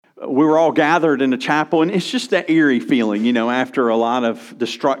we were all gathered in a chapel, and it's just that eerie feeling, after a lot of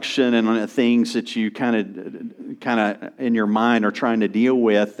destruction and things that you kind of in your mind are trying to deal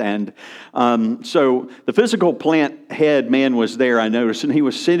with. And so the physical plant head man was there, I noticed, and he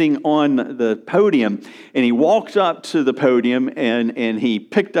was sitting on the podium, and he walked up to the podium, and he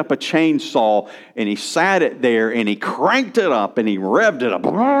picked up a chainsaw, and he sat it there, and he cranked it up, and he revved it up,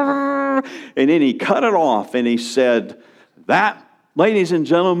 and then he cut it off, and he said, "That, ladies and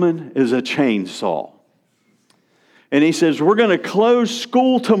gentlemen, is a chainsaw." And he says, "We're going to close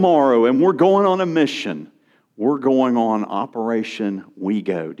school tomorrow, and we're going on a mission. We're going on Operation We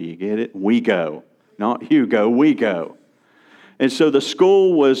Go." Do you get it? We go. Not you go, we go. And so the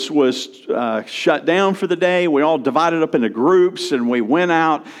school was shut down for the day. We all divided up into groups, and we went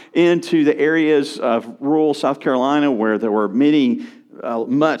out into the areas of rural South Carolina where there were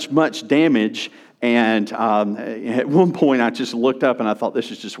much damage. And at one point, I just looked up and I thought, this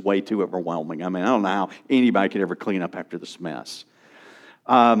is just way too overwhelming. I mean, I don't know how anybody could ever clean up after this mess.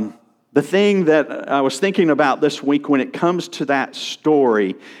 The thing that I was thinking about this week when it comes to that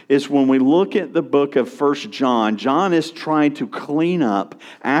story is when we look at the book of 1 John, John is trying to clean up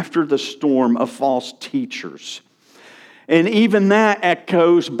after the storm of false teachers. And even that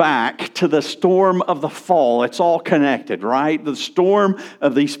echoes back to the storm of the fall. It's all connected, right? The storm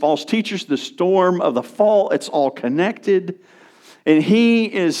of these false teachers, the storm of the fall, it's all connected. And he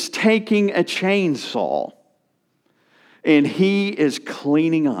is taking a chainsaw and he is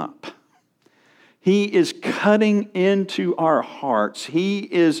cleaning up. He is cutting into our hearts. He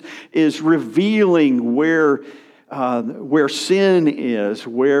is revealing where sin is,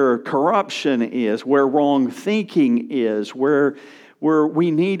 where corruption is, where wrong thinking is, where we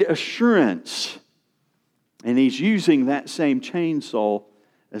need assurance. And he's using that same chainsaw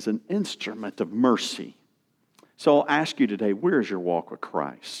as an instrument of mercy. So I'll ask you today, where's your walk with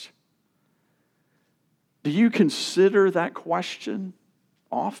Christ? Do you consider that question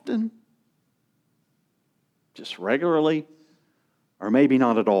often? Just regularly? Or maybe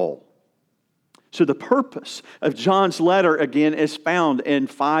not at all? So the purpose of John's letter, again, is found in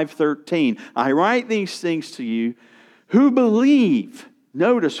 5:13. "I write these things to you who believe,"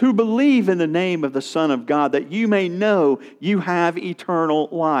 notice, "who believe in the name of the Son of God, that you may know you have eternal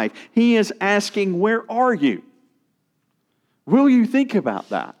life." He is asking, where are you? Will you think about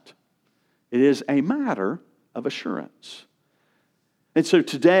that? It is a matter of assurance. And so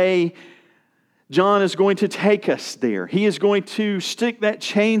today, John is going to take us there. He is going to stick that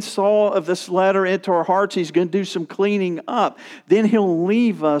chainsaw of this letter into our hearts. He's going to do some cleaning up. Then he'll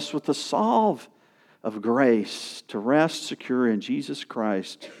leave us with the salve of grace to rest secure in Jesus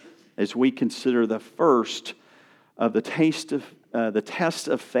Christ as we consider the first of the test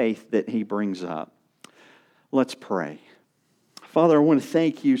of faith that he brings up. Let's pray. Father, I want to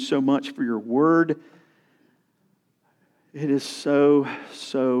thank you so much for your word. It is so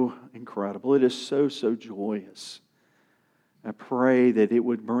incredible. It is so joyous. I pray that it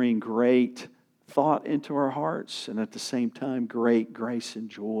would bring great thought into our hearts and at the same time great grace and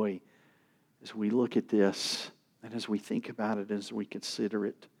joy as we look at this and as we think about it, as we consider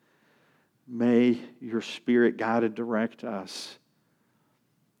it. May your Spirit guide and direct us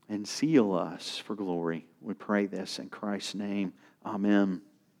and seal us for glory. We pray this in Christ's name. Amen.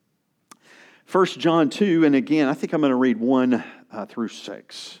 1 John 2, and again, I think I'm going to read 1 through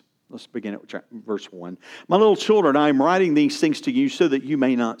 6. Let's begin at verse 1. "My little children, I am writing these things to you so that you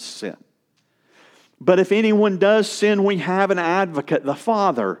may not sin. But if anyone does sin, we have an advocate, the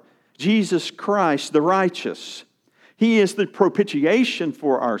Father, Jesus Christ, the righteous. He is the propitiation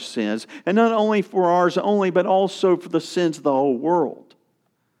for our sins, and not only for ours only, but also for the sins of the whole world.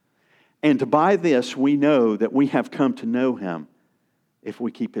 And by this we know that we have come to know Him, if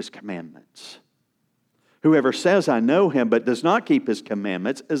we keep His commandments. Whoever says, 'I know Him,' but does not keep His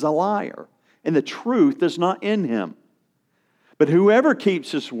commandments is a liar, and the truth is not in him. But whoever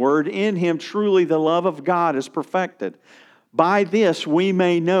keeps His word, in him truly the love of God is perfected. By this we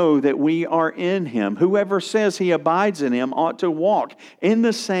may know that we are in Him. Whoever says he abides in Him ought to walk in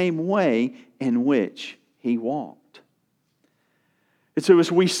the same way in which He walked." And so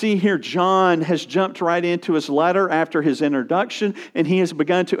as we see here, John has jumped right into his letter after his introduction, and he has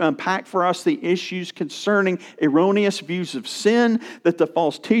begun to unpack for us the issues concerning erroneous views of sin that the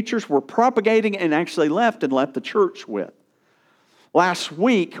false teachers were propagating and actually left the church with. Last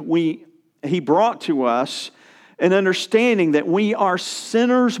week, he brought to us an understanding that we are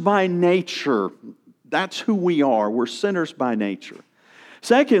sinners by nature. That's who we are. We're sinners by nature.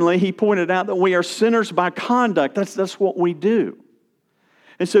 Secondly, he pointed out that we are sinners by conduct. That's what we do.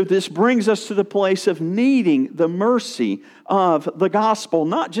 And so this brings us to the place of needing the mercy of the gospel,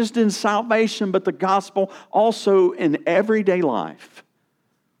 not just in salvation, but the gospel also in everyday life.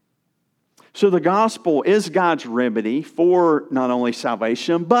 So the gospel is God's remedy for not only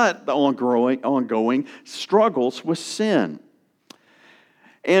salvation, but the ongoing struggles with sin.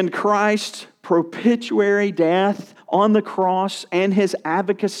 And Christ's propitiatory death on the cross and His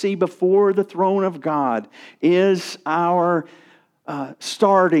advocacy before the throne of God is our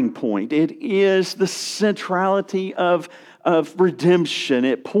starting point. It is the centrality of redemption.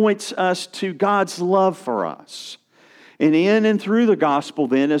 It points us to God's love for us. And in and through the gospel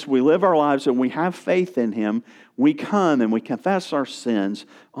then, as we live our lives and we have faith in Him, we come and we confess our sins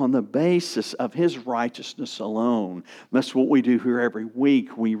on the basis of His righteousness alone. That's what we do here every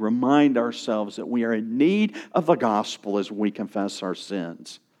week. We remind ourselves that we are in need of the gospel as we confess our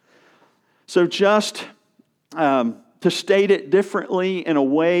sins. So just to state it differently in a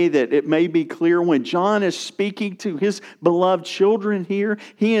way that it may be clear, when John is speaking to his beloved children here,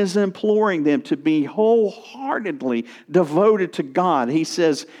 he is imploring them to be wholeheartedly devoted to God. He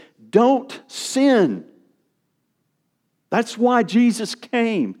says, don't sin. That's why Jesus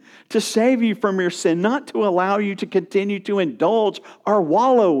came, to save you from your sin, not to allow you to continue to indulge or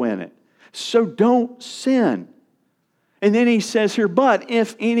wallow in it. So don't sin. And then he says here, but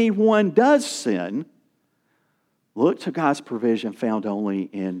if anyone does sin, look to God's provision found only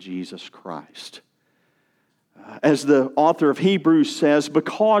in Jesus Christ. As the author of Hebrews says,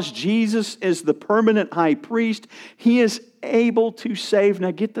 because Jesus is the permanent high priest, He is able to save,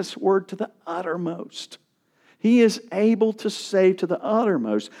 now get this word, to the uttermost. He is able to save to the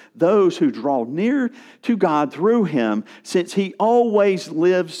uttermost those who draw near to God through Him, since He always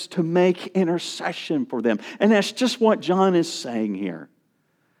lives to make intercession for them. And that's just what John is saying here.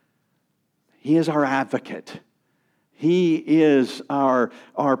 He is our advocate. He is our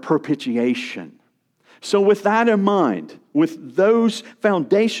propitiation. So with that in mind, with those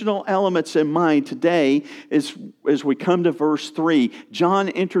foundational elements in mind today, as we come to verse 3, John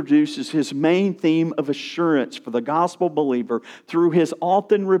introduces his main theme of assurance for the gospel believer through his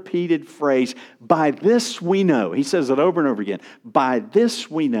often repeated phrase, by this we know. He says it over and over again, by this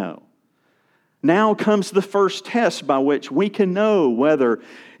we know. Now comes the first test by which we can know whether,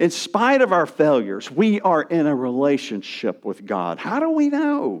 in spite of our failures, we are in a relationship with God. How do we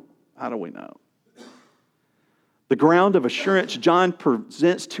know? How do we know? The ground of assurance John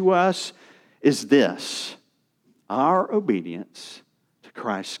presents to us is this: our obedience to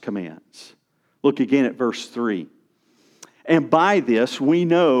Christ's commands. Look again at verse 3. And by this we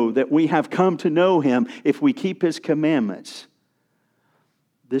know that we have come to know Him if we keep His commandments.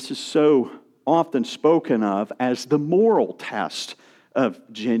 This is so often spoken of as the moral test of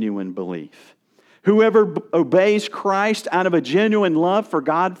genuine belief. Whoever obeys Christ out of a genuine love for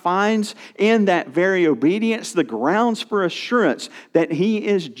God finds in that very obedience the grounds for assurance that he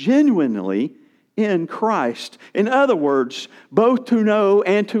is genuinely in Christ. In other words, both to know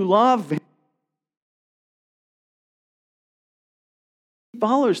and to love Him. He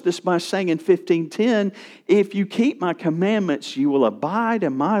follows this by saying in 15:10, if you keep my commandments, you will abide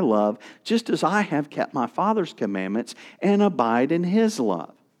in my love, just as I have kept my Father's commandments and abide in His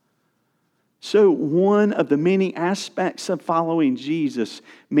love. So one of the many aspects of following Jesus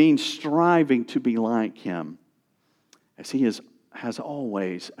means striving to be like Him, as He has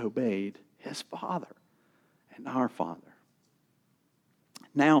always obeyed His Father and our Father.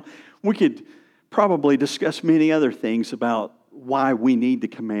 Now, we could probably discuss many other things about why we need the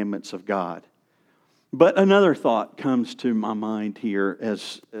commandments of God. But another thought comes to my mind here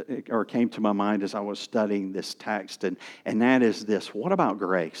came to my mind as I was studying this text, and that is this: what about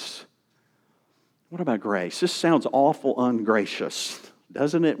grace? What about grace? This sounds awful ungracious,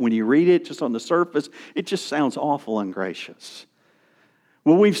 doesn't it? When you read it just on the surface, it just sounds awful ungracious.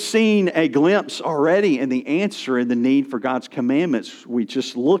 Well, we've seen a glimpse already in the answer in the need for God's commandments we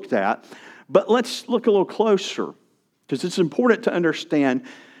just looked at. But let's look a little closer, because it's important to understand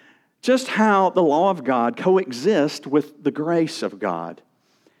just how the law of God coexists with the grace of God.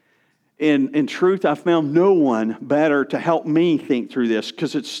 In truth, I found no one better to help me think through this,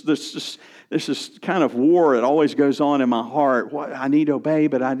 because this is kind of war that always goes on in my heart. I need to obey,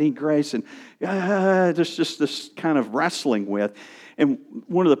 but I need grace. And there's just this kind of wrestling with. And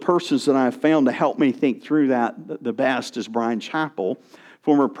one of the persons that I've found to help me think through that the best is Brian Chappell,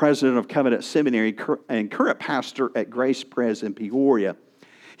 former president of Covenant Seminary and current pastor at Grace Pres in Peoria.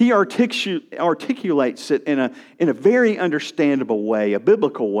 He articulates it in a very understandable way, a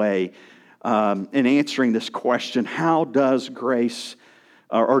biblical way, in answering this question: how does grace,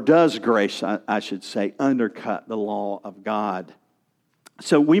 or does grace, I should say, undercut the law of God?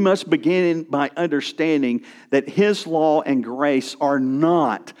 So we must begin by understanding that His law and grace are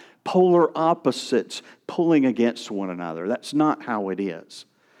not polar opposites pulling against one another. That's not how it is.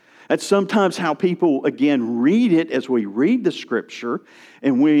 That's sometimes how people, again, read it as we read the Scripture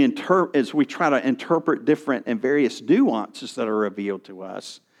and as we try to interpret different and various nuances that are revealed to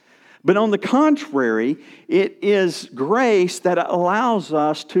us. But on the contrary, it is grace that allows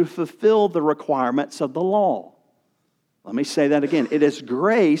us to fulfill the requirements of the law. Let me say that again. It is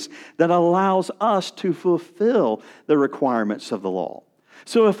grace that allows us to fulfill the requirements of the law.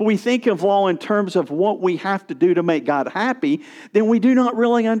 So if we think of law in terms of what we have to do to make God happy, then we do not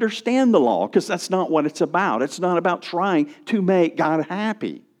really understand the law, because that's not what it's about. It's not about trying to make God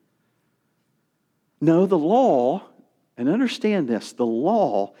happy. No, the law, and understand this, the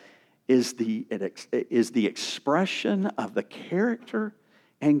law is the expression of the character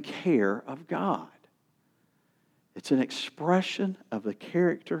and care of God. It's an expression of the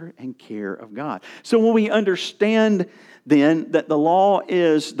character and care of God. So when we understand then that the law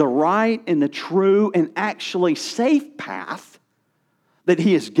is the right and the true and actually safe path that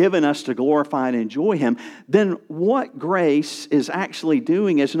He has given us to glorify and enjoy Him, then what grace is actually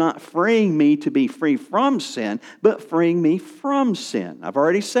doing is not freeing me to be free from sin, but freeing me from sin. I've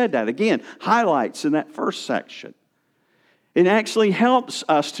already said that. Again, highlights in that first section. It actually helps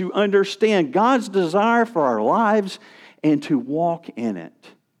us to understand God's desire for our lives and to walk in it.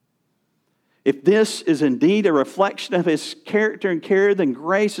 If this is indeed a reflection of His character and care, then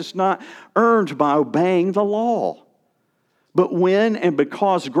grace is not earned by obeying the law. But when and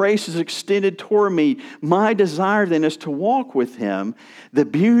because grace is extended toward me, my desire then is to walk with Him. The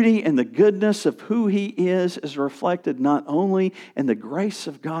beauty and the goodness of who He is reflected not only in the grace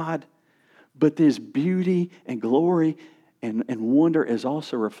of God, but His beauty and glory and wonder is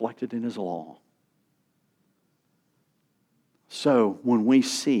also reflected in His law. So when we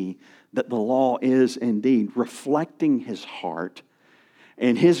see that the law is indeed reflecting His heart,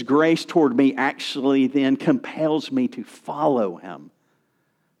 and His grace toward me actually then compels me to follow Him.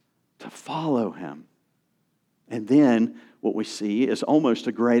 To follow Him. And then what we see is almost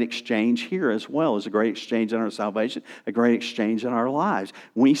a great exchange here as well as a great exchange in our salvation, a great exchange in our lives.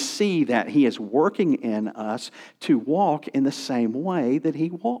 We see that He is working in us to walk in the same way that He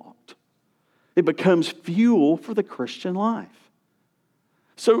walked. It becomes fuel for the Christian life.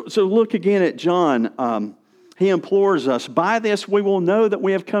 So look again at John. He implores us, by this we will know that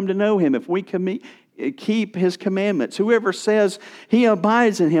we have come to know Him if we keep His commandments. Whoever says he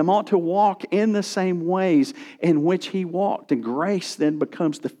abides in Him ought to walk in the same ways in which He walked. And grace then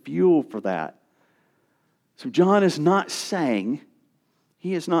becomes the fuel for that. So John is not saying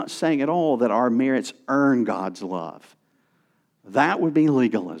at all that our merits earn God's love. That would be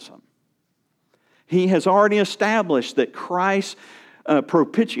legalism. He has already established that Christ's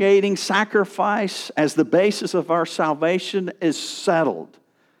propitiating sacrifice as the basis of our salvation is settled.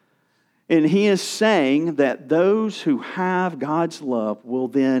 And He is saying that those who have God's love will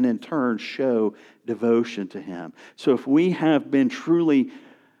then in turn show devotion to Him. So if we have been truly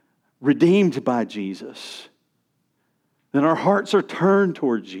redeemed by Jesus, then our hearts are turned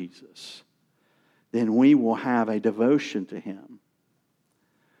toward Jesus, then we will have a devotion to Him.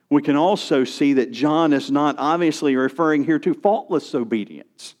 We can also see that John is not obviously referring here to faultless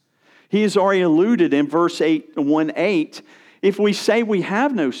obedience. He has already alluded in verse 1:8, if we say we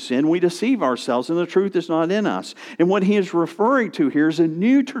have no sin, we deceive ourselves and the truth is not in us. And what he is referring to here is a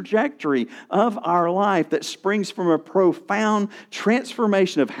new trajectory of our life that springs from a profound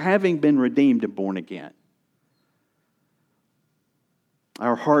transformation of having been redeemed and born again.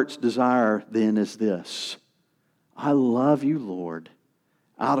 Our heart's desire then is this: I love you, Lord.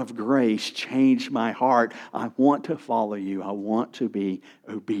 Out of grace, change my heart. I want to follow you. I want to be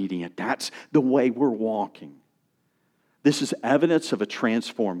obedient. That's the way we're walking. This is evidence of a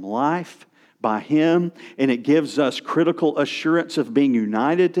transformed life by Him, and it gives us critical assurance of being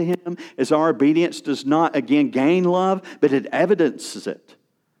united to Him, as our obedience does not, again, gain love, but it evidences it.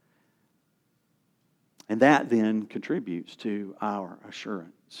 And that then contributes to our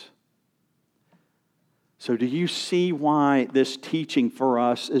assurance. So do you see why this teaching for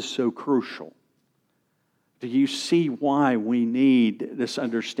us is so crucial? Do you see why we need this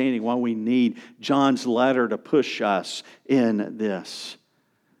understanding, why we need John's letter to push us in this?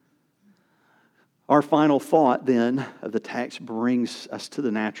 Our final thought then of the text brings us to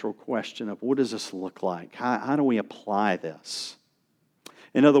the natural question of what does this look like? How do we apply this?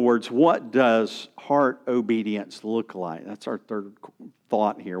 In other words, what does heart obedience look like? That's our third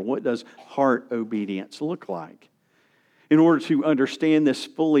thought here. What does heart obedience look like? In order to understand this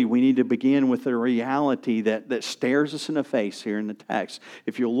fully, we need to begin with the reality that stares us in the face here in the text.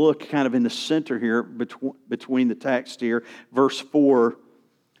 If you'll look kind of in the center here between the text here, verse 4,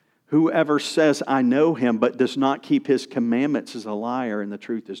 whoever says, I know him, but does not keep his commandments is a liar, and the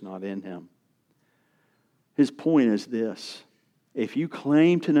truth is not in him. His point is this. If you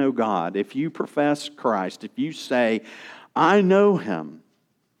claim to know God, if you profess Christ, if you say, I know him,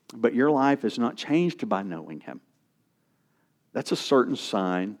 but your life is not changed by knowing him, that's a certain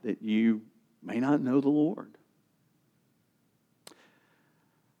sign that you may not know the Lord.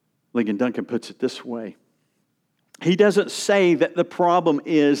 Ligon Duncan puts it this way. He doesn't say that the problem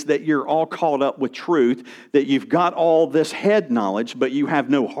is that you're all caught up with truth, that you've got all this head knowledge, but you have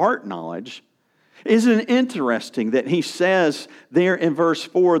no heart knowledge. Isn't it interesting that he says there in verse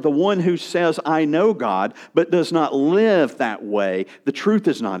 4, the one who says, I know God, but does not live that way, the truth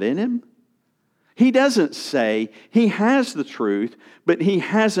is not in him? He doesn't say he has the truth, but he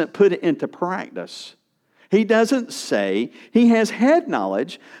hasn't put it into practice. He doesn't say he has head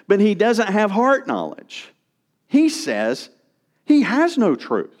knowledge, but he doesn't have heart knowledge. He says he has no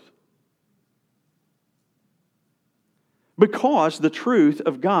truth. Because the truth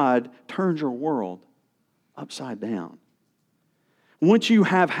of God turns your world upside down. Once you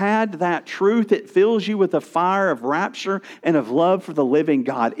have had that truth, it fills you with a fire of rapture and of love for the living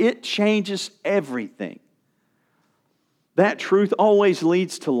God. It changes everything. That truth always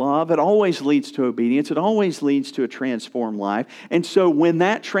leads to love. It always leads to obedience. It always leads to a transformed life. And so when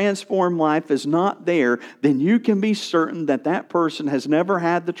that transformed life is not there, then you can be certain that that person has never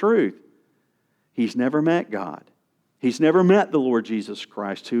had the truth. He's never met God. He's never met the Lord Jesus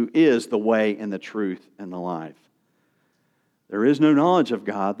Christ, who is the way and the truth and the life. There is no knowledge of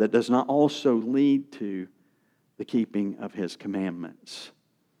God that does not also lead to the keeping of His commandments.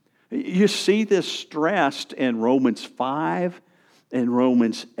 You see this stressed in Romans 5, in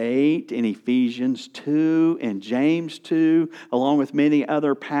Romans 8, in Ephesians 2, in James 2, along with many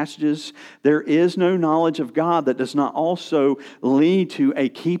other passages. There is no knowledge of God that does not also lead to a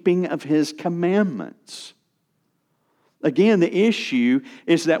keeping of His commandments. Again, the issue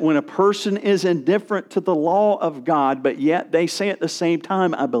is that when a person is indifferent to the law of God, but yet they say at the same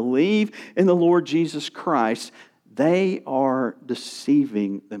time, I believe in the Lord Jesus Christ, they are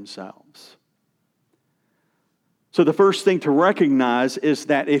deceiving themselves. So the first thing to recognize is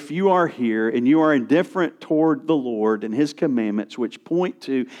that if you are here and you are indifferent toward the Lord and His commandments, which point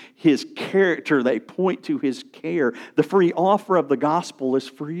to His character, they point to His care, the free offer of the gospel is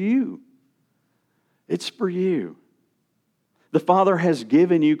for you. It's for you. The Father has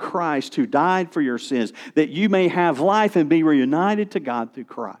given you Christ who died for your sins, that you may have life and be reunited to God through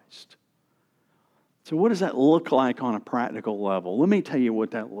Christ. So what does that look like on a practical level? Let me tell you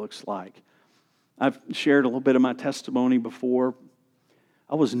what that looks like. I've shared a little bit of my testimony before.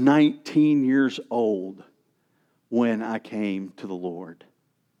 I was 19 years old when I came to the Lord.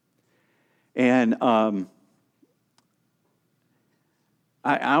 And I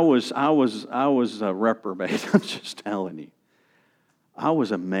was a reprobate. I'm just telling you. I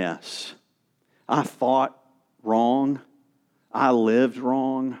was a mess. I thought wrong. I lived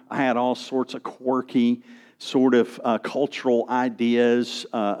wrong. I had all sorts of quirky sort of cultural ideas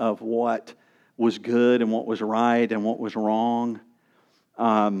of what was good and what was right and what was wrong.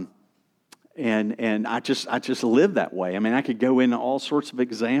 And I just lived that way. I mean, I could go into all sorts of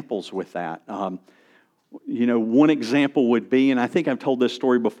examples with that. One example would be, and I think I've told this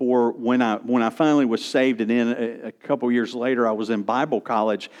story before, when I finally was saved, and then a couple years later I was in Bible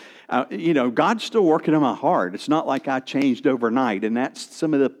college. God's still working on my heart. It's not like I changed overnight, and that's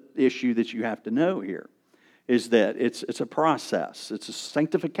some of the issue that you have to know here, is that it's a process. It's a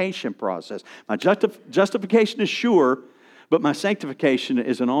sanctification process. My justification is sure, but my sanctification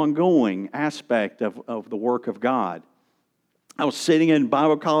is an ongoing aspect of the work of God. I was sitting in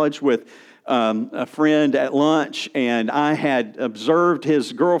Bible college with a friend at lunch, and I had observed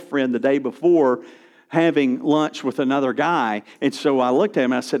his girlfriend the day before having lunch with another guy. And so I looked at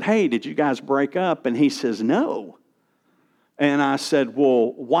him and I said, hey, did you guys break up? And he says, no. And I said,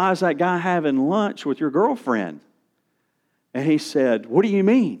 well, why is that guy having lunch with your girlfriend? And he said, what do you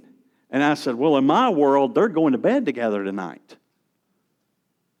mean? And I said, well, in my world, they're going to bed together tonight.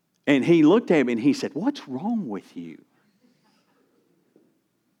 And he looked at me and he said, what's wrong with you?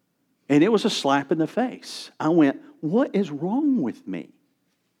 And it was a slap in the face. I went, what is wrong with me?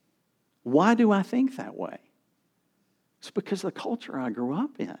 Why do I think that way? It's because of the culture I grew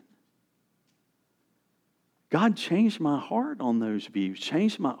up in. God changed my heart on those views,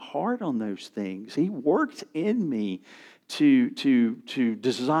 changed my heart on those things. He worked in me to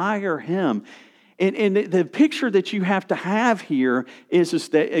desire Him. And the picture that you have to have here is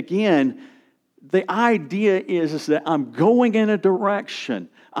that, again, the idea is that I'm going in a direction.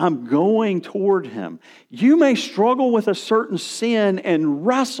 I'm going toward Him. You may struggle with a certain sin and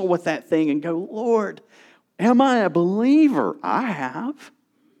wrestle with that thing and go, Lord, am I a believer? I have.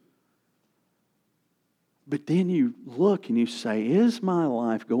 But then you look and you say, is my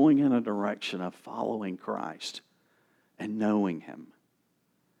life going in a direction of following Christ and knowing Him?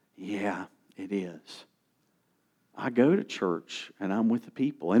 Yeah, it is. I go to church and I'm with the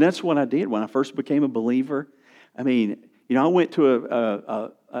people. And that's what I did when I first became a believer. I mean, I went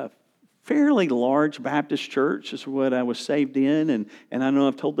to a fairly large Baptist church is what I was saved in. And I know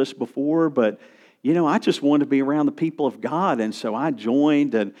I've told this before, but, I just wanted to be around the people of God. And so I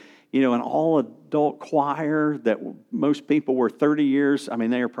joined an all-adult choir that most people were 30 years. I mean,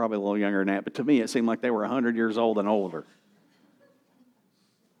 they were probably a little younger than that, but to me it seemed like they were 100 years old and older.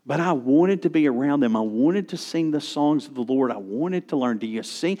 But I wanted to be around them. I wanted to sing the songs of the Lord. I wanted to learn. Do you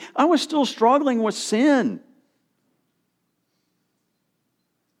see? I was still struggling with sin.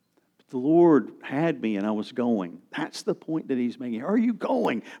 But the Lord had me and I was going. That's the point that He's making. Are you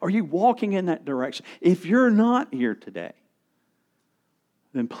going? Are you walking in that direction? If you're not here today,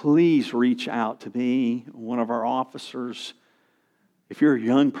 then please reach out to me, one of our officers. If you're a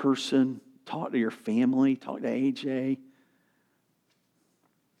young person, talk to your family, talk to AJ.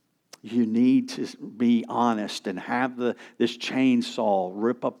 You need to be honest and have this chainsaw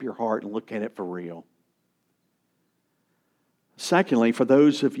rip up your heart and look at it for real. Secondly, for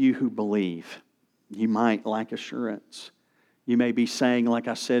those of you who believe, you might lack assurance. You may be saying, like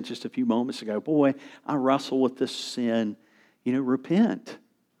I said just a few moments ago, boy, I wrestle with this sin. Repent.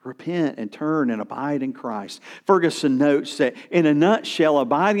 Repent and turn and abide in Christ. Ferguson notes that in a nutshell,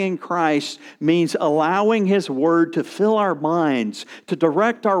 abiding in Christ means allowing His Word to fill our minds, to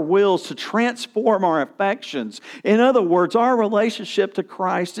direct our wills, to transform our affections. In other words, our relationship to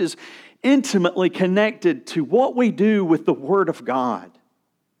Christ is intimately connected to what we do with the Word of God.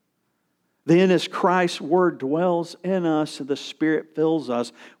 Then as Christ's Word dwells in us and the Spirit fills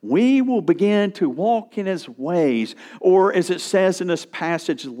us, we will begin to walk in His ways, or as it says in this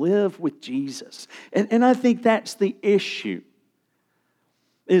passage, live with Jesus. And I think that's the issue,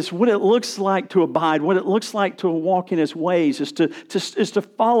 is what it looks like to abide, what it looks like to walk in His ways, is to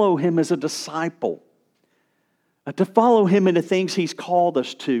follow Him as a disciple. To follow Him in the things He's called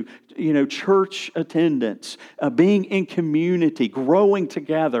us to, church attendance, being in community, growing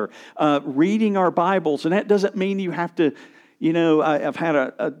together, reading our Bibles. And that doesn't mean you have to, I've had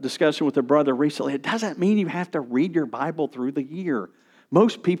a discussion with a brother recently. It doesn't mean you have to read your Bible through the year.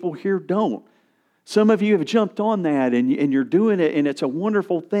 Most people here don't. Some of you have jumped on that and you're doing it, and it's a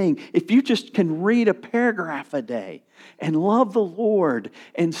wonderful thing. If you just can read a paragraph a day and love the Lord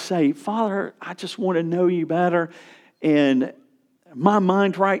and say, Father, I just want to know You better, and my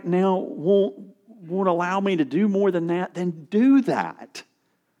mind right now won't allow me to do more than that, then do that.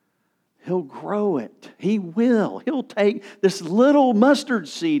 He'll grow it. He will. He'll take this little mustard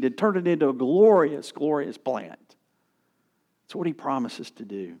seed and turn it into a glorious, glorious plant. That's what He promises to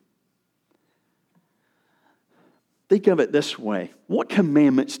do. Think of it this way. What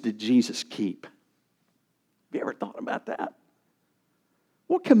commandments did Jesus keep? Have you ever thought about that?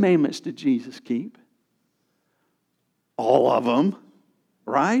 What commandments did Jesus keep? All of them,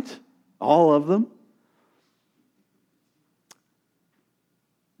 right? All of them.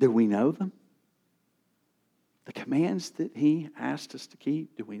 Do we know them? The commands that He asked us to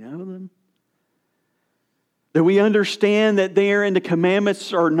keep, do we know them? Do we understand that there in the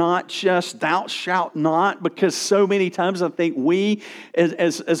commandments are not just thou shalt not? Because so many times I think we,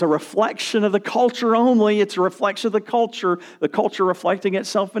 as a reflection of the culture only, it's a reflection of the culture reflecting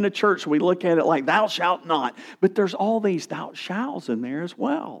itself in the church. We look at it like thou shalt not. But there's all these thou shalls in there as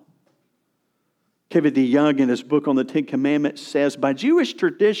well. Kevin DeYoung in his book on the Ten Commandments says, by Jewish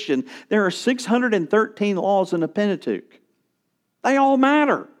tradition, there are 613 laws in the Pentateuch. They all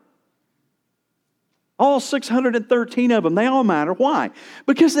matter. All 613 of them, they all matter. Why?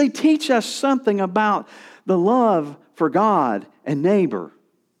 Because they teach us something about the love for God and neighbor.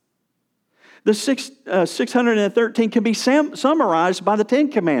 The 613 can be summarized by the 10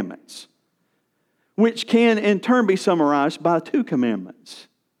 Commandments, which can in turn be summarized by 2 commandments.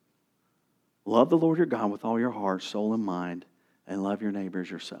 Love the Lord your God with all your heart, soul, and mind, and love your neighbor as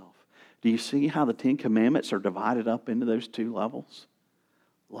yourself. Do you see how the 10 Commandments are divided up into those 2 levels?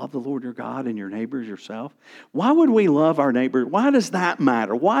 Love the Lord your God and your neighbors yourself. Why would we love our neighbor? Why does that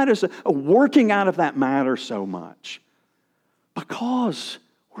matter? Why does a working out of that matter so much? Because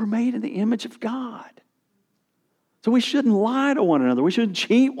we're made in the image of God. So we shouldn't lie to one another. We shouldn't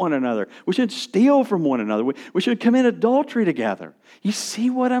cheat one another. We shouldn't steal from one another. We should commit adultery together. You see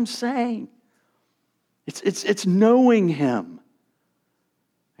what I'm saying? It's knowing Him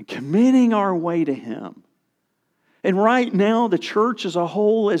and committing our way to Him. And right now, the church as a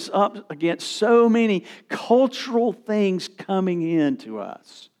whole is up against so many cultural things coming into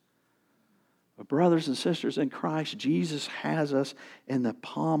us. But brothers and sisters in Christ, Jesus has us in the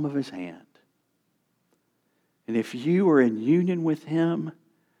palm of His hand. And if you are in union with Him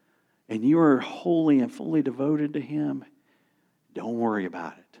and you are wholly and fully devoted to Him, don't worry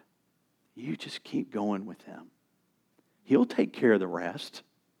about it. You just keep going with Him. He'll take care of the rest.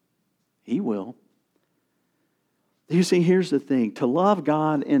 He will. You see, here's the thing. To love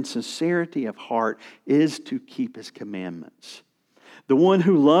God in sincerity of heart is to keep His commandments. The one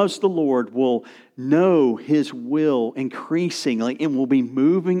who loves the Lord will know His will increasingly and will be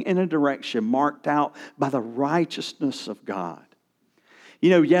moving in a direction marked out by the righteousness of God. You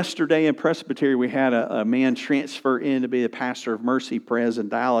know, yesterday in Presbytery, we had a man transfer in to be the pastor of Mercy Pres in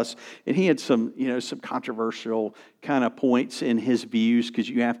Dallas, and he had some controversial kind of points in his views, because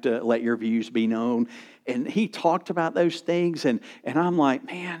you have to let your views be known. And he talked about those things, and I'm like,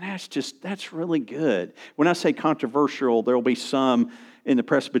 man, that's really good. When I say controversial, there'll be some in the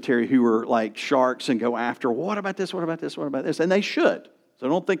Presbytery who are like sharks and go after, what about this, what about this, what about this? And they should. So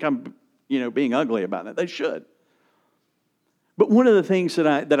don't think I'm, being ugly about it. They should. But one of the things that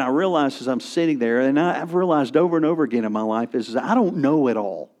I realized as I'm sitting there, and I've realized over and over again in my life, is I don't know it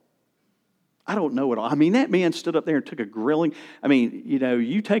all. I don't know it all. I mean, that man stood up there and took a grilling. I mean,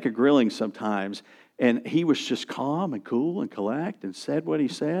 you take a grilling sometimes, and he was just calm and cool and collect and said what he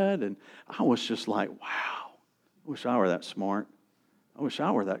said. And I was just like, wow, I wish I were that smart. I wish I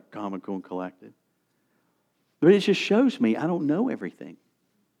were that calm and cool and collected. But it just shows me I don't know everything.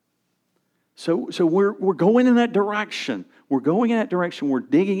 So we're going in that direction. We're going in that direction. We're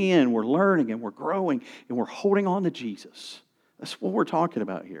digging in. We're learning and we're growing and we're holding on to Jesus. That's what we're talking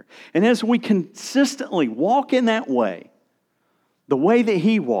about here. And as we consistently walk in that way, the way that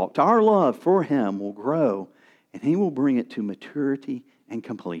He walked, our love for Him will grow and He will bring it to maturity and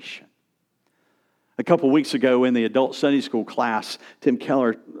completion. A couple of weeks ago in the adult Sunday school class, Tim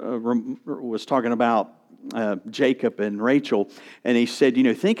Keller was talking about Jacob and Rachel, and he said,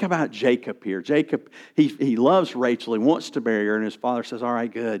 think about Jacob here. Jacob, he loves Rachel. He wants to marry her, and his father says, all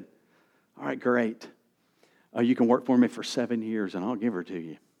right, good. All right, great. You can work for me for 7 years, and I'll give her to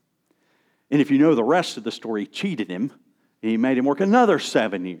you. And if you know the rest of the story, he cheated him, and he made him work another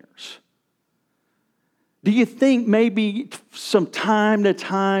 7 years. Do you think maybe some time to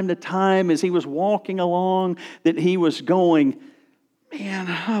time as he was walking along that he was going, man,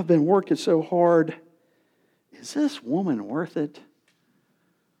 I've been working so hard. Is this woman worth it?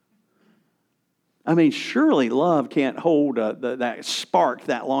 I mean, surely love can't hold that spark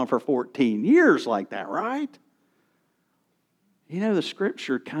that long for 14 years like that, right? The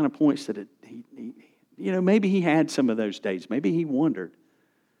Scripture kind of points that maybe he had some of those days. Maybe he wondered.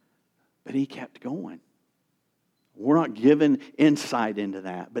 But he kept going. We're not given insight into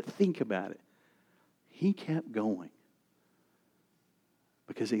that, but think about it. He kept going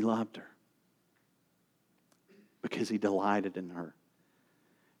because he loved her. Because he delighted in her.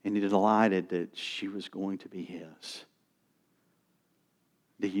 And he delighted that she was going to be his.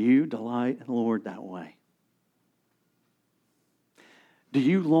 Do you delight in the Lord that way? Do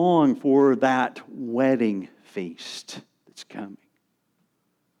you long for that wedding feast that's coming?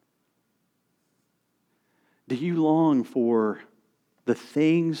 Do you long for the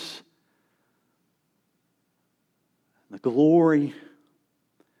things, the glory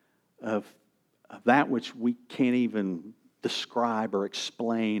of that which we can't even describe or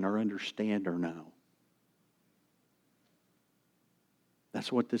explain or understand or know? That's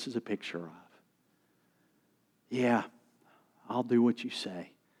what this is a picture of. Yeah, I'll do what you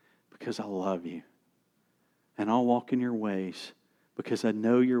say because I love you. And I'll walk in your ways because I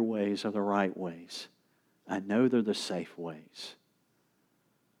know your ways are the right ways. I know they're the safe ways.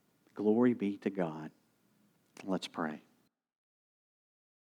 Glory be to God. Let's pray.